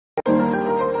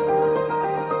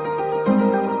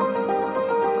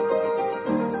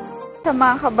sa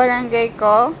mga kabarangay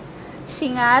ko,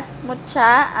 Singat,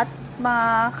 Mutya, at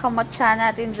mga kamutya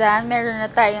natin dyan. Meron na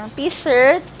tayong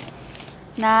t-shirt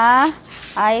na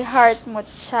I Heart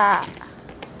Mutya.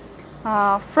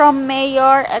 From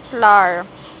Mayor Eklar.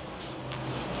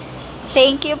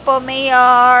 Thank you po,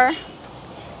 Mayor,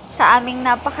 sa aming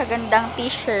napakagandang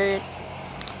t-shirt.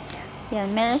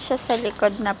 Yan, meron siya sa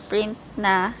likod na print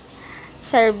na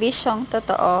serbisyong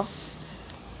totoo.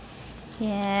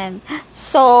 Yan.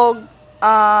 So,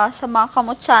 sa mga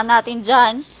kamutya natin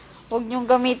dyan, huwag nyong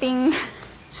gamiting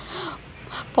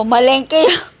pumalengke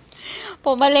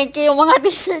yung mga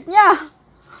t-shirt niya.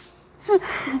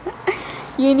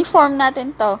 Uniform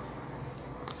natin to.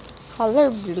 Color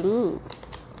blue.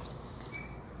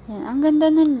 Yan, ang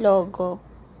ganda ng logo.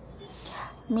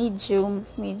 Medium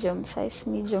size.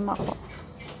 Medium ako.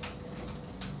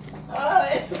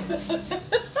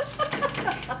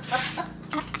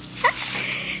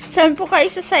 Saan po kayo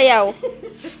sasayaw?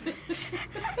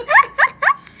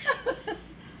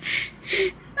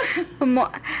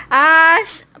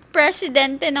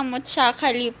 Presidente ng Mutya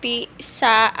Kalipi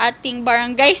sa ating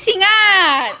barangay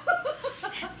Singat!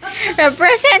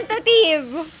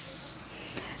 Representative!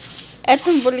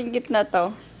 Etong bulinggit na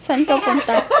to. Saan ka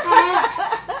punta?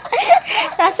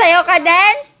 Sasayaw ka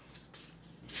din?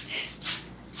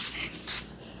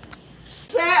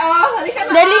 Halika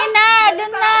na. Dali na!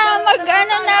 Doon na!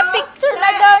 Mag-ano na! Picture na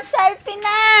doon! Selfie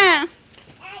na!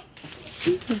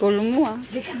 Gulo mo ah.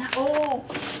 Halika na,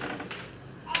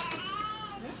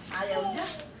 Ayaw niya.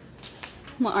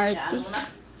 Ma-arty.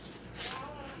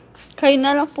 Kayo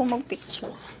na lang po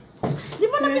mag-picture. Di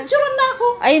ba na-picturean na ako?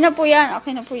 Ayun na po yan.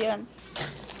 Okay na po yan.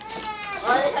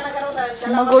 Halika na, Gerona.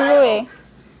 Magulo eh.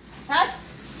 Ha?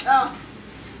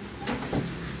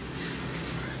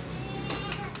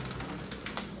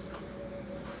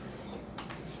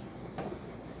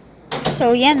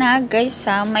 So, yan guys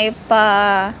may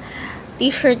pa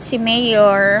t-shirt si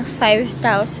Mayor.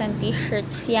 5,000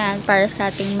 t-shirts yan para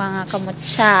sa ating mga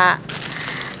kamutya.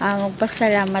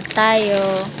 Magpasalamat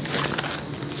tayo.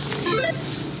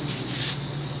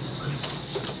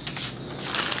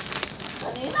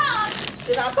 Kanina,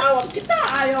 tinatawag kita.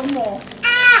 Ayaw mo.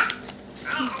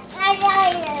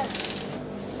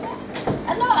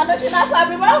 Ano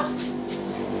sinasabi mo?